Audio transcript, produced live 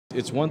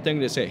It's one thing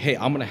to say, hey,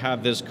 I'm going to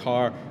have this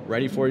car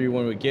ready for you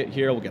when we get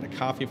here. We'll get a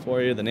coffee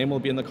for you. The name will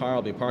be in the car.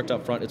 I'll be parked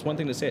up front. It's one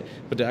thing to say it,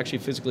 but to actually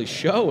physically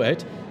show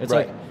it, it's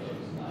right. like,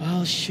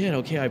 well, shit,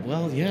 okay,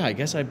 I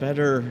guess I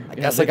better... I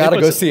guess I got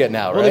to go see it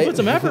now, right? Well, they put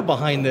some effort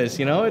behind this,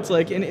 It's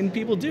like, and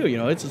people do,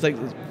 It's just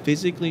like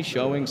physically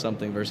showing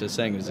something versus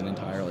saying it's an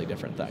entirely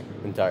different thing.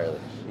 Entirely.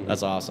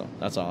 That's awesome.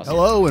 That's awesome.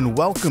 Hello and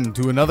welcome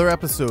to another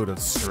episode of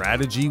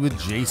Strategy with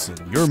Jason,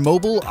 your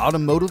mobile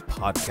automotive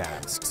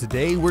podcast.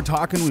 Today we're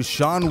talking with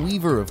Sean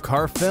Weaver of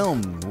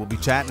CarFilm. We'll be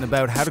chatting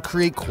about how to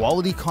create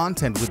quality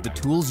content with the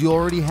tools you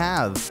already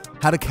have,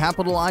 how to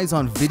capitalize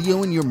on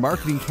video in your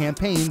marketing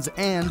campaigns,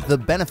 and the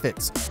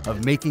benefits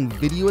of making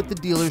video at the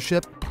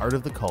dealership part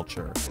of the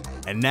culture.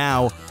 And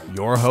now,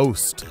 your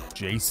host,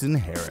 Jason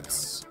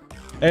Harris.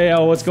 Hey,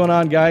 what's going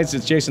on, guys?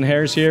 It's Jason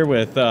Harris here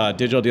with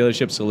Digital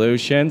Dealership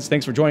Solutions.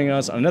 Thanks for joining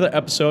us on another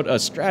episode of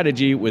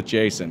Strategy with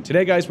Jason.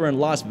 Today, guys, we're in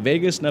Las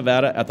Vegas,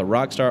 Nevada at the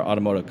Rockstar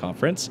Automotive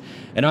Conference,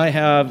 and I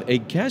have a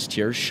guest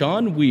here,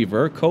 Sean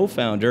Weaver,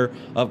 co-founder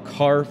of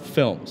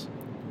CarFilm.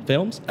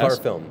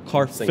 CarFilm.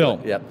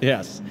 CarFilm. Yep.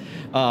 Yes.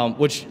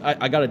 Which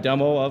I got a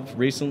demo of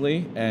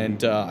recently,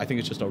 and I think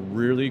it's just a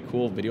really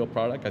cool video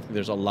product. I think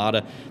there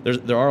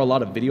are a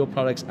lot of video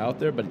products out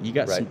there, but you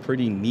got some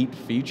pretty neat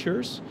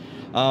features.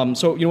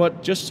 So you know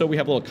what, just so we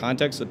have a little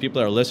context, the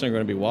people that are listening are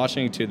going to be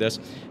watching to this,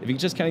 if you can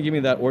just kind of give me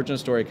that origin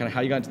story, kind of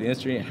how you got into the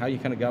industry and how you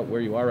kind of got where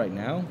you are right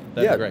now,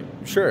 that'd be great.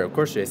 Sure, of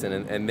course, Jason,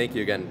 and thank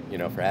you again,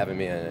 for having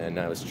me, and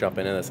I was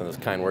jumping in this and those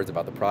kind words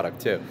about the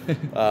product too.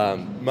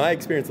 My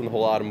experience in the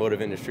whole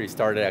automotive industry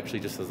started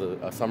actually just as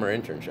a summer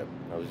internship.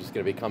 I was just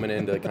going to be coming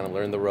in to kind of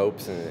learn the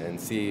ropes and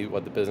see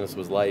what the business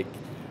was like,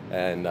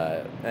 and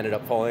ended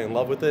up falling in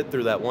love with it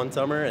through that one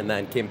summer, and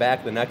then came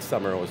back the next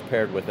summer and was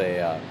paired with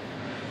a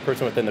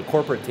person within the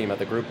corporate team at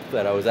the group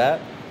that I was at.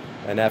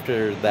 And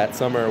after that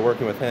summer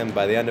working with him,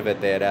 by the end of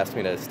it, they had asked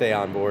me to stay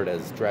on board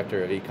as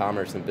director of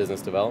e-commerce and business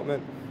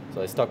development.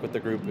 So I stuck with the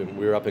group, and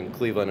we were up in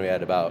Cleveland. We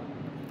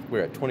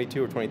were at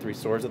 22 or 23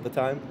 stores at the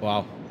time.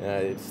 Wow. And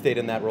I stayed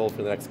in that role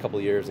for the next couple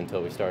of years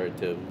until we started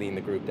to lean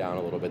the group down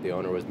a little bit. The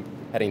owner was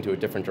heading to a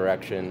different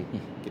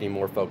direction, getting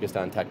more focused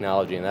on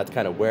technology, and that's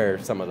kind of where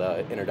some of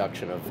the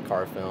introduction of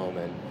CarFilm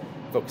and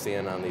focusing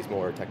in on these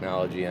more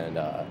technology and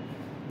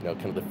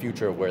kind of the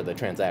future of where the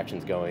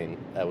transaction's going,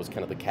 that was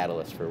kind of the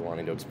catalyst for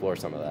wanting to explore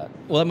some of that.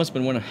 Well, that must have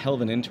been one hell of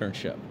an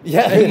internship.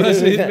 Yeah.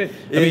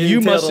 You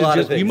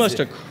must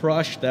have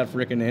crushed that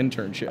freaking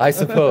internship. I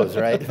suppose,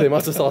 right? They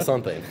must have saw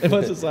something. They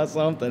must have saw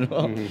something.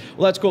 Well,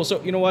 that's cool.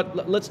 So, you know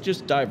what? Let's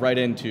just dive right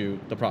into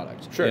the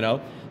product. Sure.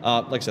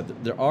 Like I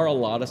said, there are a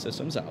lot of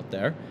systems out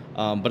there.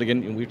 But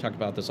again, we've talked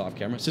about this off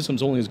camera.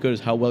 System's only as good as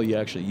how well you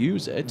actually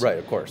use it. Right,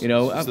 of course.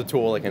 It's a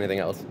tool like anything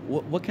else.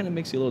 What kind of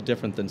makes you a little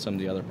different than some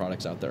of the other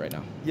products out there right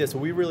now? Yeah, so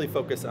we really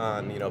focus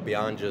on,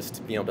 beyond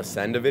just being able to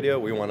send a video,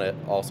 we want to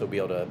also be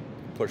able to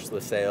push the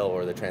sale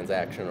or the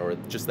transaction or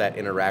just that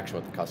interaction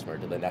with the customer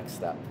to the next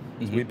step.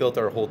 So we built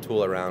our whole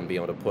tool around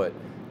being able to put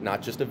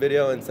not just a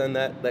video and send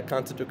that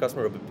content to a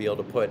customer, but be able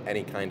to put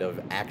any kind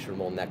of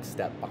actionable next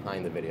step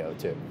behind the video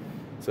too.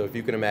 So if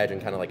you can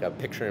imagine kind of like a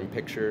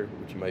picture-in-picture,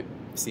 which you might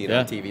see it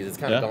on TVs, it's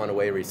kind of gone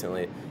away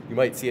recently. You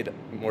might see it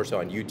more so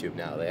on YouTube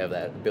now. They have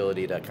that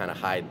ability to kind of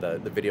hide the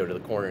video to the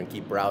corner and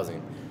keep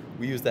browsing.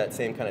 We use that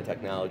same kind of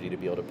technology to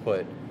be able to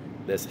put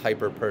this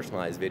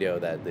hyper-personalized video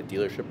that the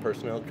dealership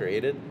personnel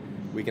created.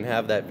 We can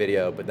have that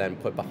video, but then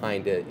put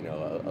behind it,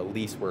 a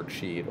lease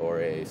worksheet or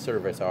a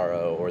service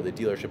RO or the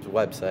dealership's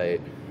website,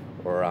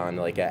 or on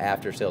like an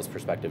after-sales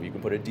perspective, you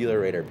can put a dealer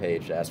rater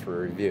page to ask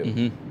for a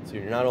review. So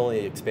you're not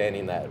only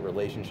expanding that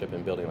relationship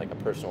and building like a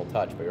personal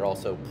touch, but you're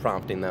also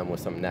prompting them with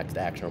some next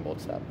actionable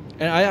step.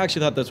 And I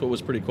actually thought that's what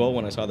was pretty cool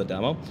when I saw the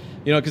demo.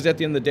 Because at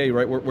the end of the day,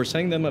 right, we're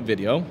sending them a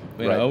video,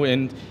 know,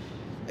 and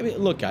I mean,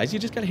 look, guys, you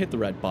just got to hit the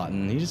red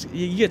button.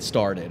 You get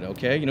started,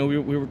 okay? We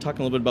were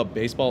talking a little bit about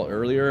baseball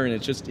earlier, and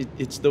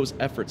it's those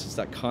efforts. It's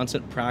that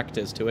constant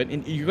practice to it,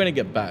 and you're going to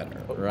get better,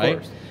 right?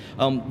 Of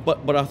course.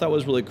 But what I thought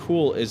was really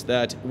cool is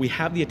that we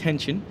have the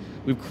attention,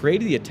 we've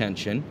created the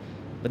attention,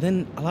 but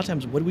then a lot of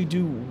times, what do we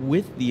do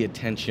with the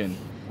attention?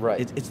 Right.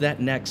 It's that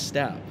next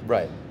step.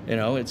 Right.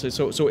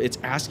 So it's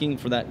asking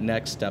for that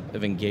next step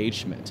of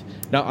engagement.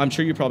 Now, I'm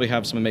sure you probably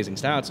have some amazing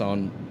stats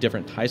on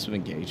different types of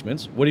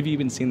engagements. What have you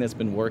even seen that's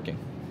been working?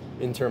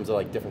 In terms of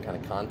like different kind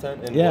of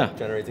content and what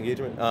generates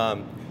engagement?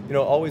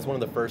 Always one of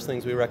the first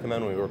things we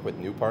recommend when we work with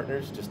new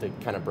partners, just to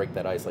kind of break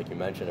that ice, like you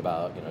mentioned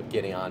about,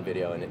 getting on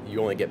video, and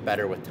you only get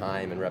better with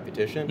time and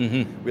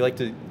repetition. We like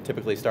to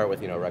typically start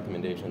with,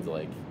 recommendations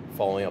like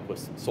following up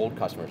with sold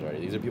customers already.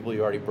 These are people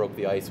you already broke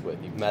the ice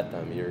with. You've met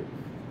them.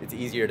 It's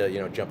easier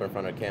to, jump in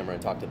front of a camera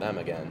and talk to them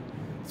again.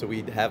 So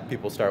we have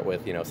people start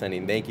with,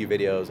 sending thank you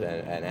videos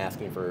and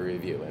asking for a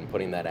review and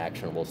putting that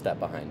actionable step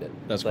behind it.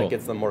 That's cool. That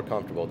gets them more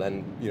comfortable.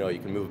 Then, you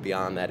can move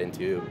beyond that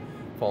into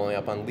following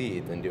up on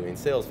leads and doing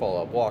sales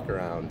follow-up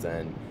walkarounds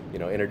and,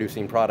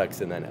 introducing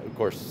products. And then, of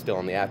course, still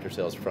on the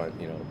after-sales front,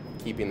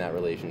 keeping that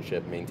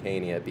relationship,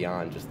 maintaining it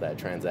beyond just that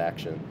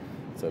transaction.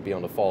 So being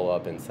able to follow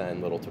up and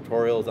send little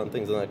tutorials on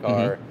things in the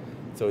car,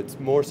 So it's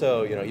more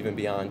so, even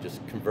beyond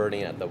just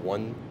converting at the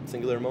one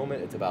singular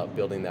moment, it's about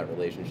building that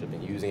relationship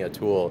and using a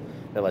tool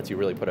that lets you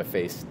really put a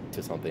face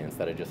to something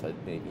instead of just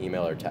an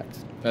email or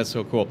text. That's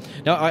so cool.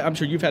 Now, I'm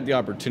sure you've had the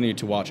opportunity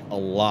to watch a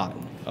lot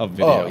of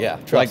video. Oh, yeah.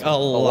 Like a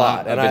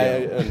lot of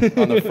video. And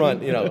on the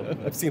front,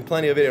 I've seen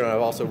plenty of video, and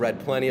I've also read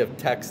plenty of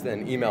text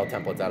and email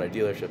templates out of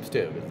dealerships,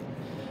 too.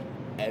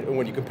 And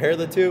when you compare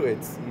the two,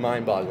 it's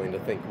mind-boggling to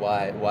think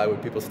why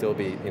would people still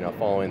be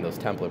following those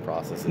template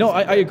processes. No,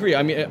 I agree.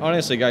 I mean,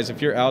 honestly, guys,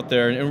 if you're out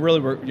there, and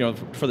really,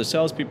 for the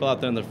salespeople out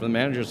there and for the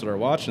managers that are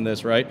watching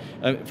this, right?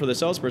 For the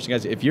salesperson,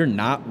 guys, if you're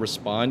not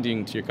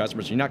responding to your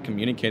customers, you're not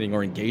communicating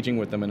or engaging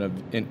with them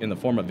in the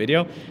form of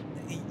video,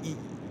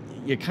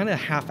 you're kind of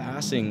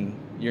half-assing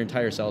your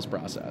entire sales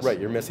process. Right,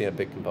 you're missing a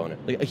big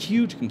component. Like a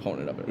huge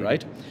component of it,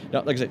 right?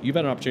 Now, like I said, you've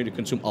had an opportunity to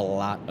consume a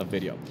lot of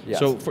video. Yes.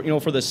 So,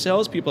 for the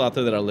salespeople out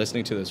there that are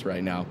listening to this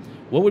right now,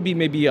 what would be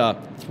maybe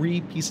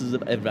 3 pieces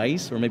of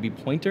advice or maybe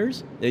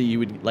pointers that you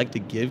would like to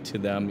give to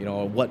them?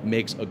 What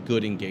makes a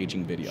good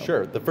engaging video?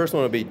 Sure. The first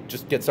one would be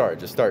just get started.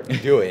 Just start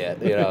doing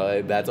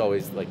it. That's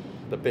always like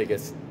the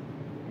biggest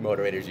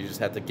motivators. You just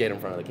have to get in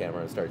front of the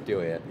camera and start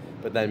doing it.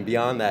 But then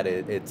beyond that,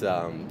 it's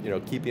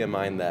keeping in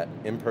mind that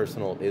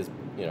impersonal is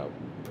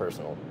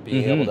personal.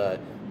 Being able to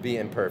be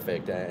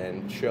imperfect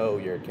and show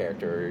your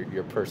character,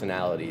 your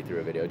personality through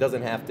a video. It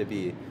doesn't have to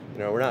be,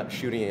 we're not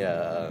shooting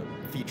a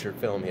feature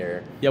film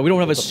here. Yeah, we don't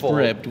have a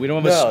script. We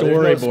don't have a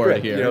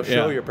storyboard here.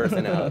 Show your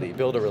personality,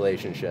 build a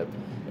relationship.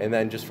 And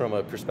then just from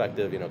a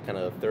perspective, kind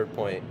of the third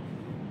point,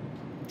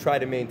 try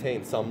to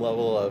maintain some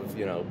level of,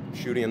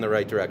 shooting in the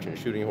right direction,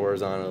 shooting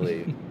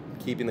horizontally,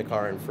 keeping the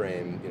car in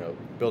frame,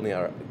 building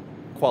a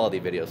quality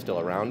video still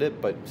around it,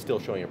 but still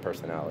showing your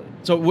personality.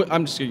 So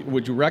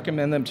would you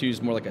recommend them to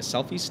use more like a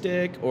selfie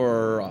stick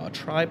or a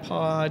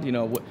tripod?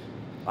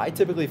 I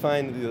typically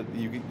find that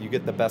you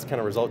get the best kind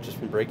of result just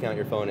from breaking out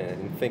your phone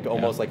and think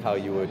almost like how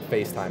you would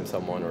FaceTime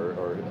someone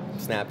or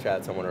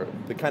Snapchat someone or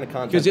the kind of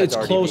content. Because it's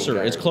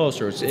closer. It's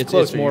closer.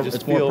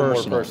 It's more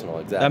personal.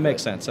 Exactly. That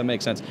makes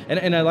sense.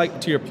 And I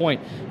like, to your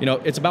point,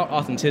 it's about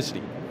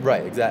authenticity.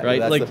 Right, exactly.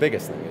 Right? That's the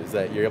biggest thing, is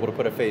that you're able to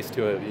put a face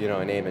to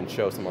a name and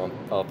show some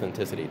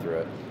authenticity through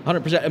it.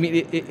 100%. I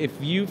mean, if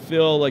you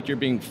feel like you're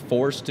being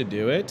forced to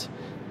do it,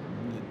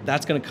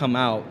 that's going to come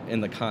out in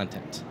the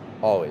content.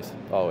 Always,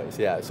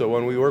 yeah. So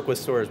when we work with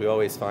stores, we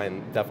always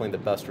find definitely the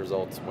best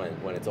results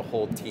when it's a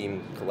whole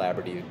team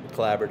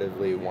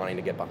collaboratively wanting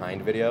to get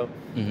behind video.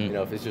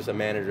 If it's just a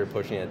manager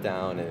pushing it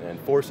down and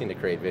forcing to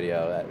create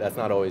video, that's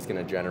not always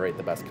going to generate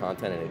the best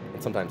content,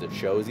 and sometimes it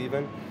shows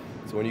even.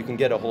 So when you can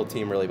get a whole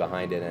team really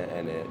behind it,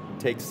 and it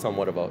takes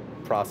somewhat of a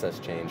process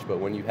change, but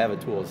when you have a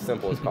tool as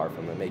simple as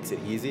CarFilm that makes it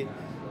easy,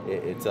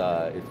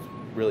 it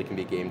really can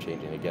be game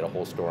changing to get a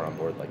whole store on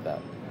board like that.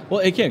 Well,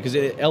 it can, because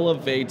it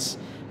elevates,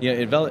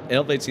 it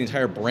elevates the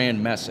entire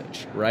brand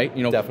message, right?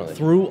 Definitely.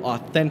 Through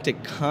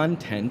authentic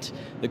content,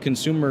 the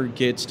consumer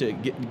gets to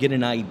get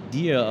an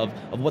idea of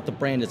what the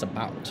brand is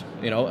about.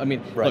 I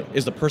mean, right. Look,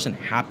 is the person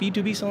happy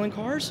to be selling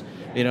cars?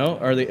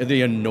 Are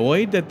they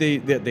annoyed that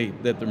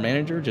that their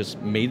manager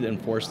just made and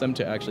forced them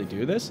to actually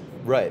do this?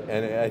 Right,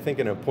 and I think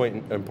an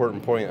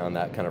important point on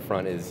that kind of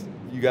front is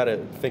you got to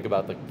think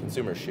about the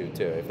consumer shoot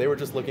too. If they were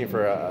just looking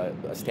for a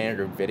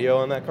standard video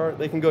on that car,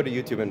 they can go to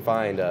YouTube and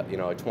find a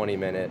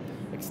 20-minute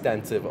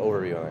extensive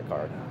overview on that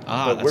car.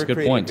 But that's a good point. We're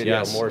creating video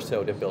yes. more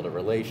so to build a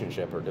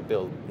relationship or to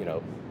build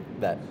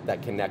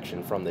that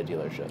connection from the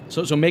dealership.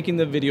 So making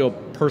the video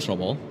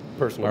personable.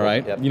 All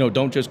right. Yep.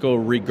 Don't just go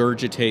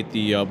regurgitate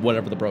the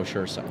whatever the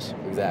brochure says.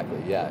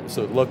 Exactly. Yeah.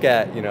 So look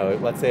at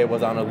let's say it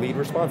was on a lead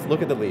response.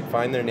 Look at the lead.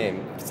 Find their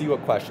name. See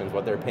what questions,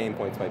 what their pain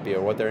points might be, or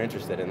what they're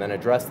interested in, and then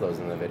address those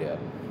in the video.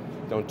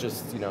 Don't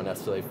just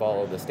necessarily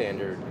follow the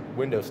standard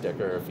window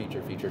sticker or feature,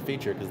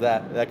 because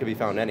that could be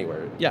found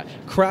anywhere. Yeah,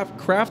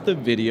 craft the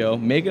video,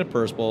 make it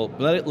personable,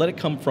 let it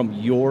come from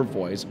your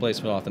voice, place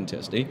of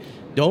authenticity.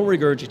 Don't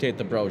regurgitate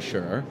the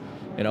brochure,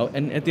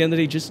 and at the end of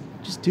the day, just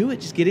do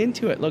it, just get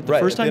into it. Look, the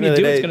first time you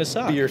do it, it's going to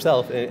suck. Be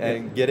yourself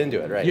and get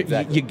into it, right?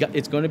 Exactly.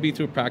 It's going to be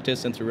through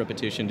practice and through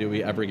repetition. Do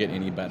we ever get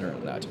any better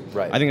at that?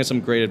 Right. I think that's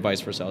some great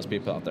advice for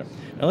salespeople out there.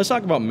 Now let's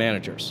talk about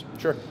managers.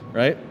 Sure.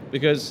 Right?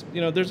 Because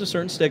there's a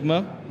certain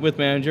stigma with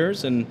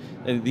managers and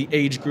the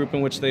age group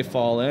in which they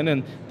fall in,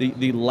 and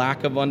the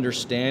lack of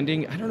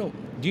understanding. I don't know.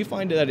 Do you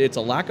find that it's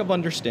a lack of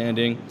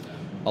understanding,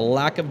 a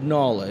lack of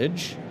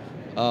knowledge,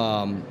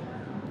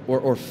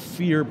 or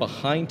fear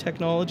behind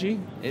technology?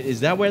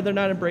 Is that why they're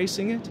not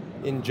embracing it?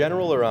 In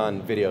general, or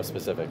on video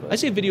specifically? I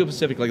say video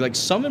specifically. Like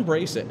some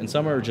embrace it, and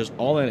some are just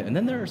all in it, and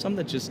then there are some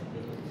that just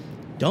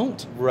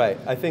don't. Right.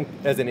 I think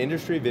as an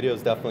industry,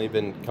 video's definitely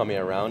been coming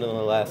around in the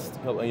last.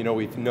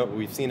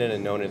 We've seen it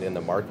and known it in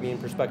the marketing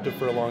perspective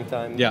for a long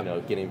time. Yeah.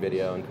 Getting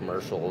video and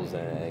commercials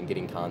and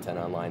getting content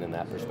online in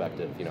that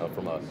perspective.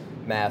 From a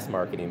mass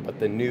marketing, but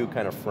the new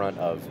kind of front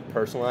of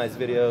personalized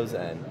videos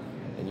and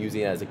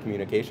using it as a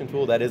communication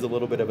tool, that is a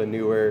little bit of a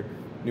newer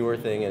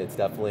thing, and it's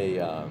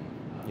definitely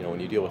you know, when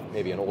you deal with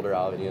maybe an older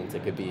audience,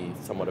 it could be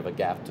somewhat of a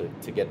gap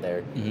to get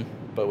there.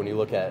 But when you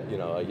look at, you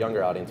know, a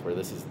younger audience where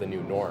this is the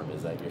new norm,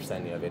 is that you're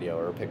sending a video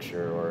or a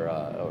picture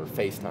or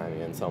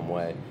FaceTiming in some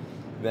way,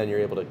 then you're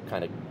able to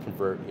kind of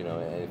convert, you know,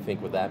 and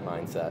think with that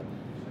mindset.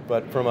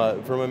 But from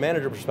a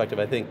manager perspective,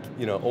 I think,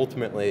 you know,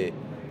 ultimately,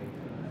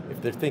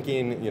 if they're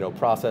thinking, you know,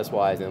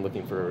 process-wise and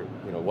looking for,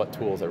 you know, what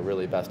tools are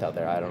really best out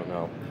there, I don't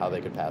know how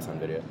they could pass on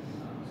video.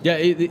 Yeah,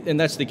 and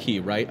that's the key,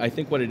 right? I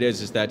think what it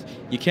is that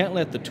you can't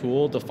let the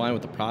tool define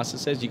what the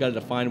process is. You got to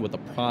define what the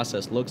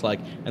process looks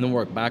like, and then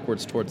work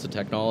backwards towards the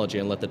technology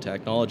and let the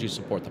technology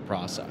support the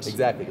process.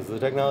 Exactly, because the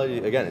technology,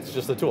 again, it's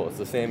just a tool. It's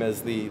the same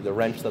as the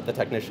wrench that the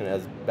technician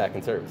has back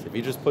in service. If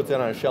he just puts it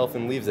on a shelf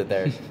and leaves it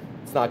there,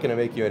 it's not going to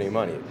make you any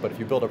money. But if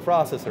you build a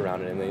process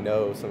around it and they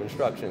know some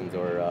instructions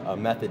or a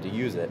method to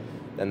use it,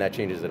 then that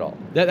changes it all.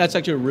 That's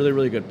actually a really,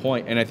 really good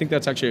point, and I think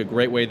that's actually a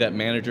great way that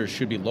managers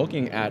should be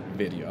looking at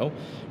video,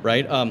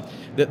 right?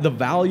 The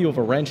value of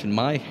a wrench in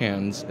my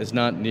hands is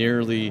not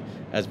nearly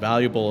as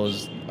valuable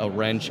as a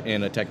wrench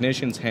in a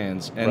technician's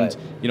hands, and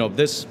you know,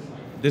 this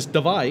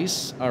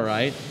device, all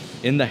right,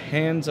 in the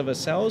hands of a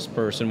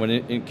salesperson when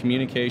in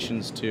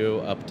communications to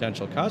a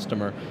potential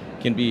customer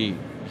can be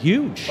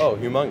huge. Oh,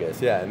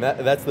 humongous, yeah, and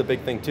that's the big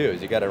thing too,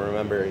 is you got to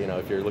remember, you know,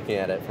 if you're looking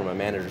at it from a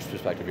manager's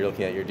perspective, you're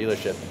looking at your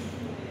dealership,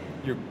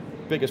 your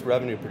biggest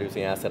revenue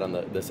producing asset on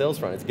the sales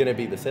front is going to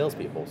be the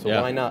salespeople.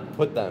 So why not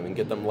put them and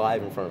get them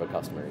live in front of a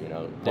customer? You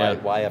know,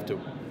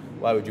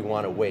 why would you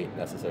want to wait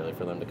necessarily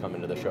for them to come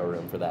into the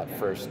showroom for that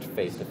first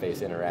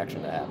face-to-face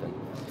interaction to happen?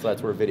 So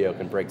that's where video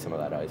can break some of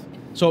that ice.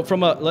 So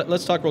from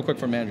let's talk real quick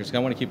for managers, because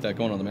I want to keep that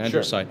going on the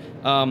manager side.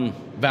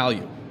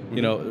 Value.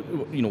 You know,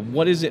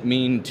 what does it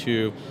mean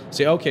to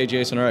say, okay,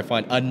 Jason, all right,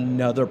 fine,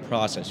 another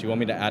process. You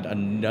want me to add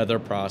another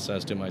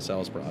process to my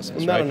sales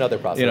process? Not another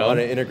process. I want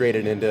to integrate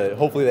it into.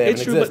 Hopefully, they have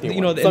an existing but,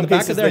 you know, one. in the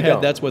back of their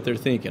head, that's what they're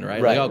thinking,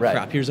 right? Like, oh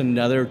crap, here's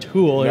another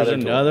tool. Here's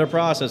another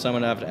process I'm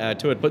going to have to add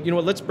to it. But you know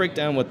what? Let's break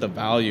down what the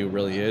value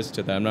really is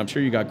to them. And I'm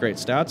sure you got great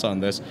stats on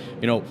this.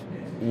 You know,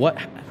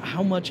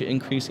 how much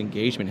increased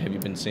engagement have you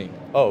been seeing?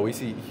 Oh, we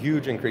see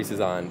huge increases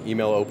on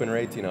email open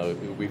rates. You know,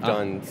 we've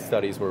done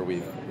studies where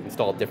we've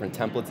installed different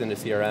templates into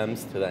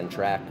CRMs to then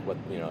track what,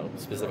 you know,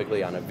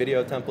 specifically on a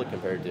video template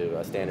compared to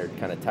a standard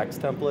kind of text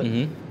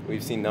template.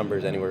 We've seen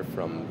numbers anywhere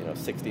from, you know,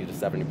 60 to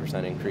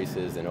 70%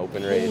 increases in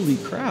open rates. Holy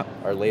crap.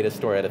 Our latest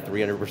store had a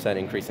 300%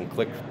 increase in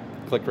click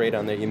rate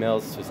on their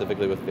emails,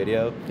 specifically with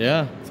video.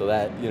 Yeah. So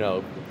that, you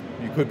know,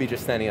 you could be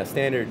just sending a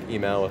standard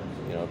email with,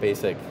 you know, a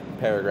basic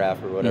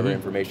paragraph or whatever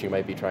information you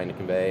might be trying to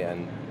convey,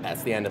 and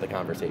that's the end of the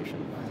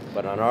conversation.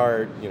 But on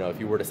our, you know, if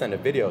you were to send a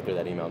video through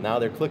that email, now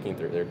they're clicking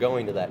through, they're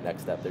going to that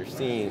next step, they're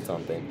seeing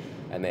something,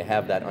 and they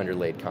have that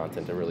underlaid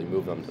content to really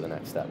move them to the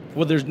next step.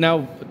 Well, there's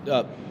now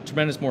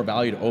tremendous more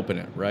value to open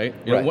it, right?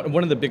 You know,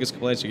 one of the biggest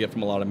complaints you get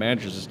from a lot of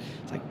managers is,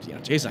 it's like, you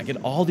know, Jason, I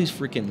get all these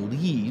freaking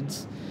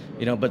leads,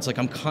 you know, but it's like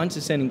I'm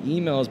constantly sending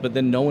emails, but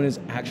then no one is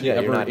actually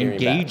ever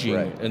engaging,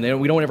 and then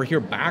we don't ever hear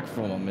back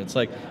from them. It's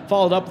like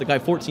followed up the guy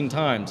 14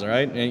 times, all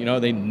right, and you know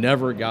they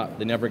never got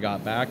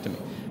back to me.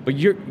 But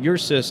your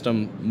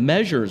system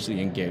measures the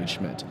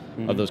engagement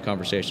of those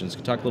conversations.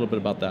 Can you talk a little bit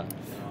about that?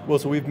 Well,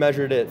 so we've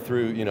measured it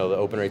through, you know, the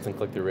open rates and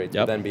click-through rates.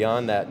 But then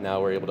beyond that,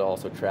 now we're able to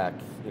also track,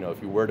 you know,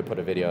 if you were to put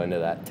a video into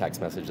that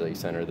text message that you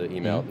sent or the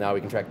email, now we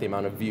can track the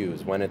amount of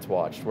views, when it's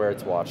watched, where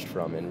it's watched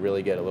from, and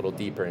really get a little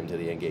deeper into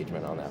the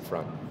engagement on that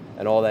front.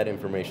 And all that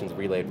information is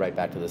relayed right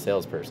back to the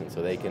salesperson,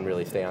 so they can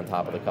really stay on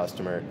top of the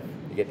customer.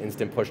 You get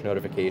instant push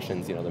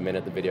notifications, you know, the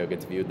minute the video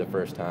gets viewed the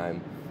first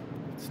time.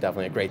 It's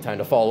definitely a great time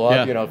to follow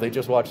up, you know, if they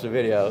just watched the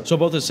video. So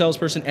both the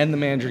salesperson and the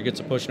manager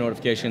gets a push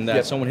notification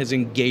that someone has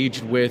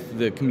engaged with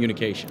the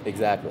communication.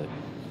 Exactly.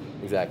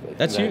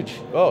 That's huge.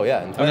 Oh,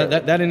 yeah. I mean,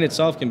 that in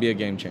itself can be a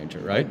game changer,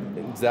 right?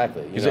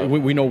 Exactly. Because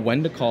we know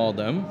when to call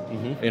them.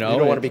 You know, you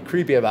don't want to be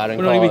creepy about it.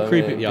 We don't want to be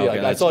creepy. Yeah, okay,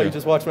 I saw you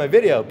just watched my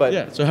video, but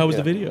yeah. So how was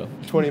the video?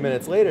 20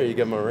 minutes later, you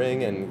give them a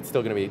ring, and it's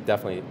still going to be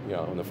definitely, you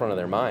know, in the front of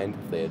their mind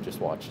if they had just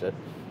watched it.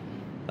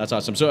 That's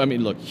awesome. So I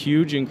mean, look,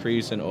 huge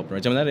increase in open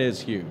rates. I mean, that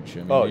is huge.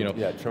 I mean, you know,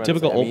 tremendous.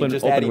 typical open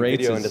rates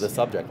video into the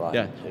subject line.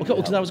 Yeah. Okay.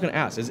 Because I was going to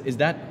ask, is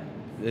that?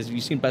 Have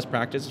you seen best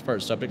practice as far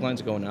as subject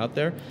lines going out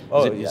there?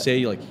 You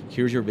say like,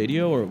 here's your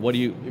video, or what do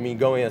you? I mean,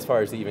 going as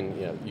far as even,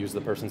 you know, use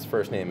the person's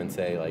first name and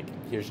say like,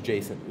 here's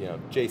Jason. You know,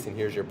 Jason,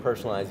 here's your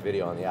personalized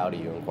video on the Audi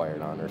you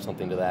inquired on, or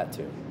something to that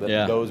too.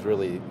 Those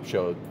really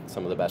show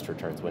some of the best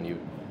returns when you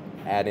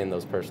add in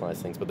those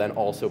personalized things, but then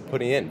also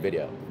putting in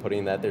video,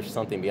 putting that there's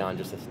something beyond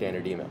just a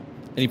standard email.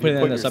 And you put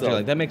it in the subject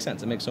line. That makes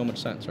sense. It makes so much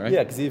sense, right?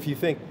 Yeah, because if you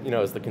think, you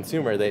know, as the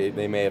consumer,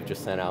 they may have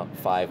just sent out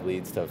 5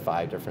 leads to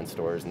 5 different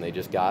stores, and they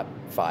just got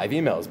 5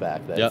 emails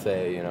back that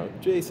say, you know,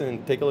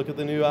 Jason, take a look at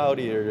the new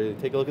Audi, or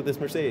take a look at this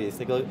Mercedes,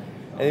 take a look.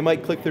 And they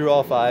might click through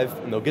all 5,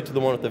 and they'll get to the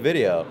one with the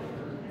video.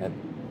 And,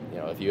 you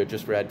know, if you had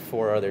just read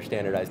 4 other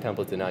standardized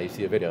templates and now you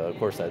see a video, of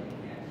course, that,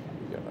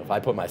 you know, if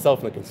I put myself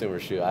in the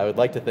consumer's shoe, I would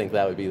like to think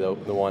that would be the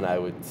one I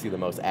would see the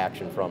most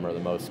action from, or the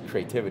most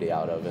creativity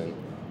out of, and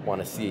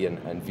want to see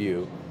and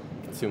view.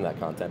 Consume that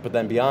content. But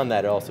then beyond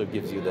that, it also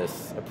gives you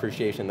this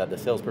appreciation that the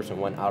salesperson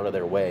went out of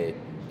their way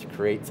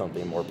create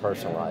something more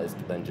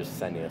personalized than just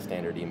sending a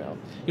standard email.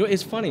 You know,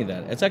 it's funny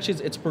that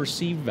it's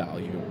perceived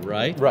value,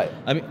 right? Right.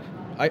 I mean,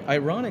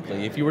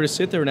 ironically, if you were to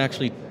sit there and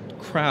actually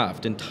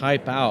craft and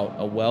type out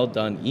a well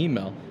done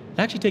email, it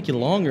actually take you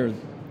longer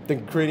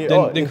than creating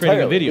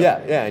a video.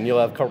 Yeah, and you'll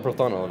have carpal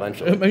tunnel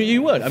eventually. I mean,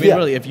 you would. I mean,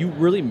 really, if you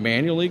really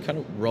manually kind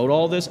of wrote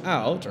all this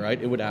out,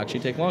 right, it would actually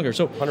take longer.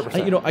 So,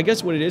 100%. You know, I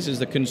guess what it is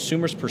the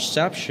consumer's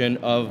perception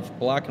of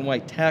black and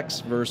white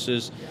text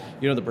versus,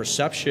 you know, the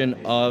perception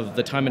of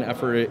the time and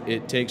effort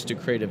it takes to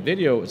create a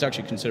video is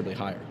actually considerably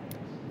higher.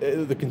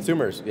 The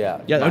consumers, yeah.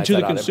 To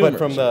the consumers. But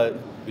from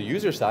the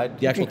user side,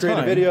 the actual you can create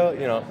time. a video.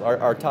 You know,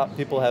 our top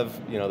people have,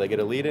 you know, they get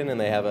a lead in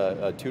and they have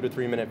a 2 to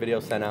 3 minute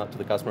video sent out to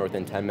the customer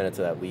within 10 minutes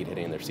of that lead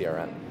hitting their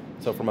CRM.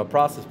 So from a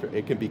process,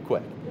 it can be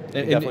quick. It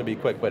can definitely be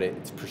quick, but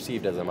it's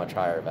perceived as a much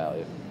higher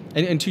value.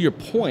 And to your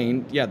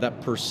point, yeah,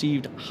 that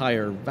perceived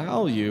higher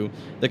value,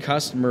 the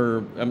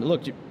customer, I mean,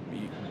 look,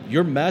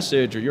 your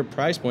message or your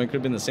price point could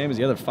have been the same as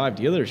the other 5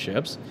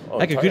 dealerships.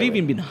 Heck, it could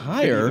even be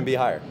higher. Could even be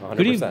higher,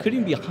 100%. Could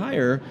even be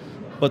higher,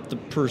 but the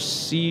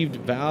perceived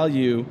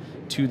value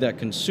to that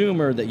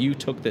consumer that you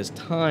took this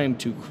time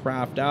to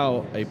craft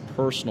out a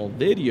personal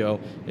video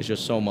is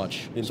just so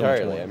much. Entirely.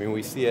 So much more. I mean,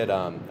 we see it,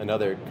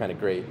 another kind of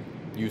great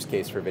use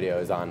case for video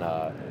is on,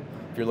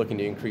 if you're looking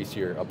to increase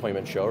your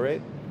appointment show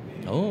rate.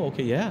 Oh,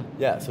 okay, yeah.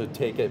 Yeah, so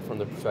take it from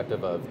the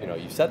perspective of, you know,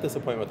 you set this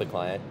appointment with the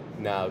client,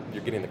 now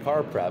you're getting the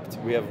car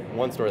prepped. We have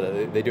one store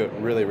that they do it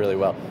really, really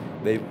well.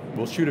 They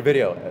will shoot a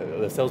video.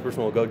 The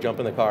salesperson will go jump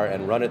in the car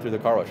and run it through the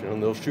car wash,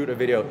 and they'll shoot a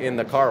video in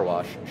the car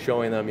wash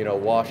showing them, you know,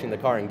 washing the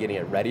car and getting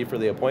it ready for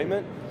the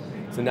appointment.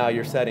 So now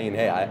you're setting,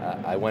 hey,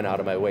 I went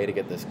out of my way to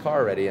get this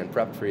car ready and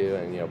prepped for you,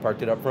 and, you know,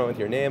 parked it up front with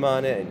your name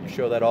on it, and you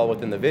show that all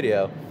within the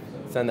video,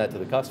 send that to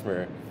the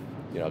customer,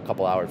 you know, a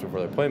couple hours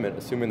before the appointment.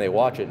 Assuming they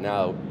watch it,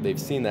 now they've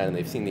seen that and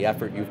they've seen the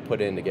effort you've put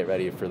in to get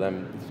ready for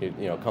them to,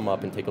 you know, come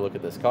up and take a look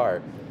at this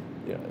car.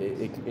 You know,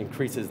 it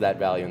increases that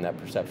value and that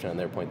perception on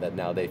their point that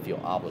now they feel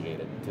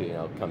obligated to, you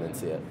know, come and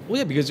see it. Well,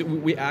 yeah, because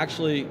we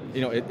actually,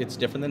 you know, it's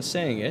different than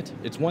saying it.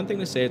 It's one thing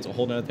to say, it's a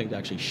whole other thing to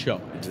actually show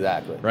it.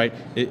 Exactly. Right?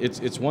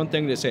 It's one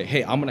thing to say,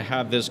 hey, I'm going to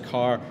have this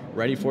car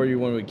ready for you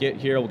when we get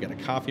here. We'll get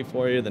a coffee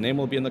for you. The name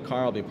will be in the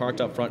car. I'll be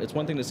parked up front. It's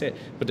one thing to say it,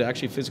 but to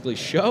actually physically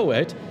show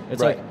it,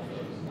 it's right. like,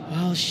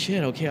 well,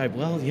 shit, okay,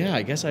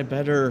 I guess I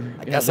better...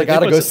 I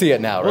gotta go see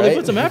it now, right? Well, they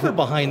put some effort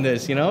behind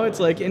this, you know? It's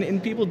like,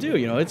 and people do,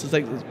 you know? It's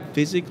like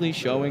physically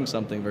showing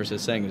something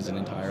versus saying is an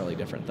entirely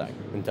different thing.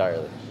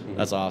 Entirely. Mm-hmm.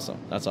 That's awesome.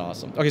 That's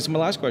awesome. Okay, so my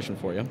last question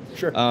for you.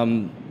 Sure.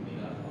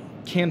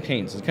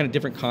 Campaigns, it's kind of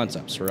different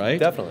concepts, right?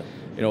 Definitely.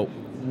 You know,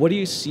 what are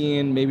you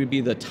seeing maybe be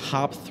the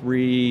top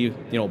 3, you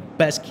know,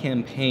 best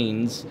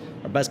campaigns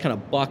or best kind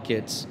of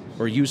buckets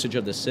or usage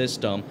of the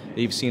system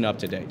that you've seen up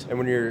to date? And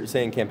when you're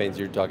saying campaigns,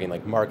 you're talking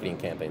like marketing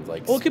campaigns,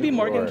 like... Well, it could be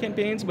marketing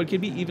campaigns, but it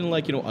could be even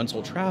like, you know,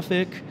 unsold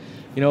traffic,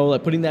 you know,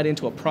 like putting that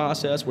into a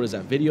process. What does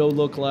that video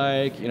look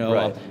like? You know,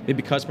 right.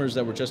 Maybe customers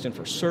that were just in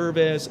for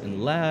service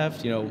and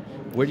left, you know,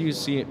 where do you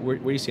see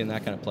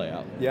that kind of play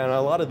out? Yeah, and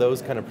a lot of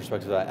those kind of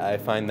perspectives, I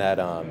find that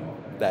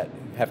that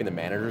having the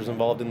managers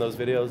involved in those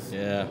videos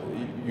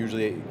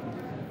usually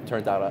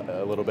turns out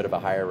a little bit of a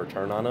higher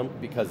return on them,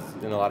 because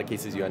in a lot of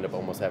cases you end up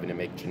almost having to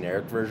make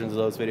generic versions of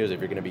those videos if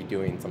you're going to be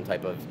doing some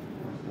type of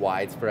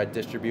widespread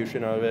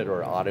distribution of it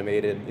or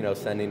automated, you know,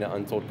 sending to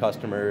unsold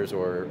customers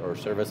or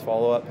service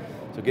follow-up.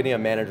 So getting a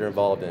manager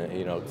involved in,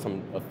 you know,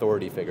 some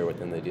authority figure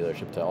within the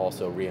dealership to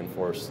also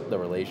reinforce the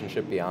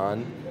relationship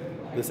beyond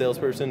the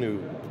salesperson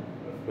who,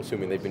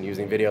 assuming they've been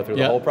using video through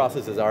the whole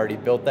process, has already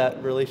built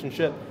that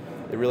relationship.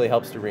 It really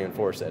helps to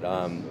reinforce it.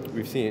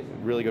 We've seen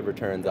really good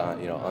returns on,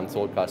 you know,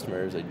 unsold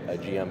customers, a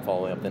GM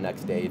following up the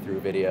next day through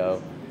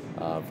video.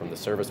 From the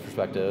service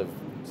perspective,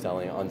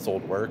 selling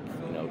unsold work,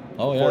 you know,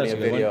 recording a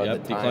video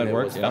at the time it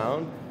was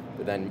found,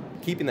 but then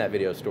keeping that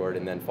video stored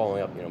and then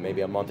following up, you know,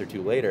 maybe a month or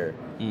 2 later,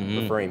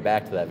 referring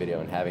back to that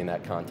video and having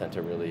that content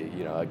to really,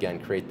 you know, again,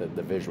 create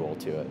the visual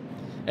to it.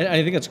 And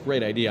I think that's a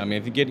great idea. I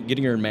mean, if you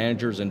getting your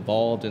managers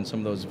involved in some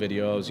of those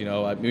videos, you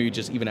know, maybe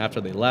just even after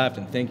they left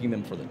and thanking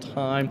them for the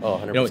time. Oh,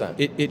 100%.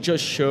 You know, it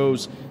just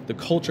shows the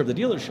culture of the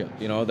dealership,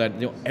 you know, that,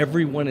 you know,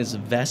 everyone is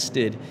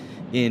vested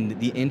in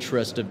the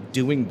interest of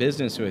doing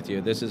business with you.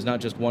 This is not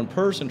just one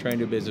person trying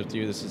to do business with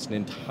you. This is an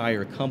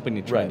entire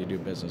company trying to do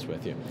business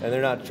with you. And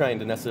they're not trying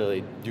to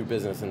necessarily do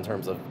business in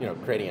terms of, you know,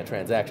 creating a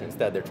transaction.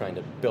 Instead, they're trying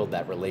to build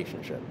that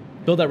relationship.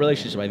 Build that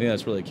relationship. I think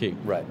that's really key.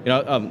 Right. You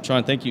know,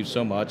 Sean, thank you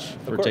so much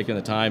for taking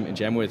the time and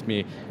jamming with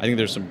me. I think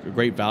there's some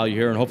great value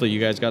here, and hopefully you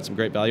guys got some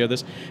great value of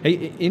this.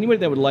 Hey, anybody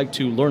that would like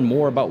to learn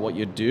more about what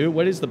you do,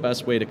 what is the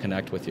best way to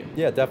connect with you?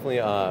 Yeah, definitely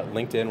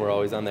LinkedIn. We're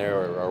always on there,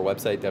 or our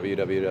website,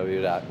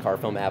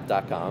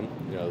 www.carfilmapp.com.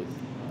 You know,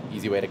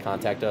 easy way to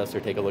contact us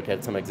or take a look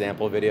at some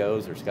example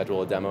videos or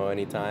schedule a demo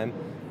anytime.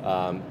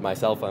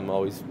 Myself, I'm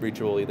always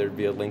reachable either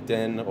via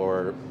LinkedIn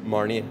or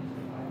Marnie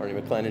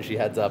McLennan, she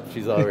heads up.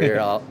 She's over here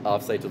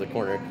off-site to the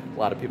corner. A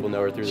lot of people know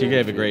her through She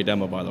gave a great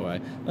demo, by the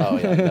way. Oh,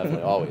 yeah,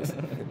 definitely, always.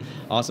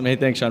 Awesome. Hey,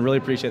 thanks, Sean. Really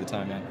appreciate the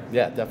time, man.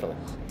 Yeah, definitely.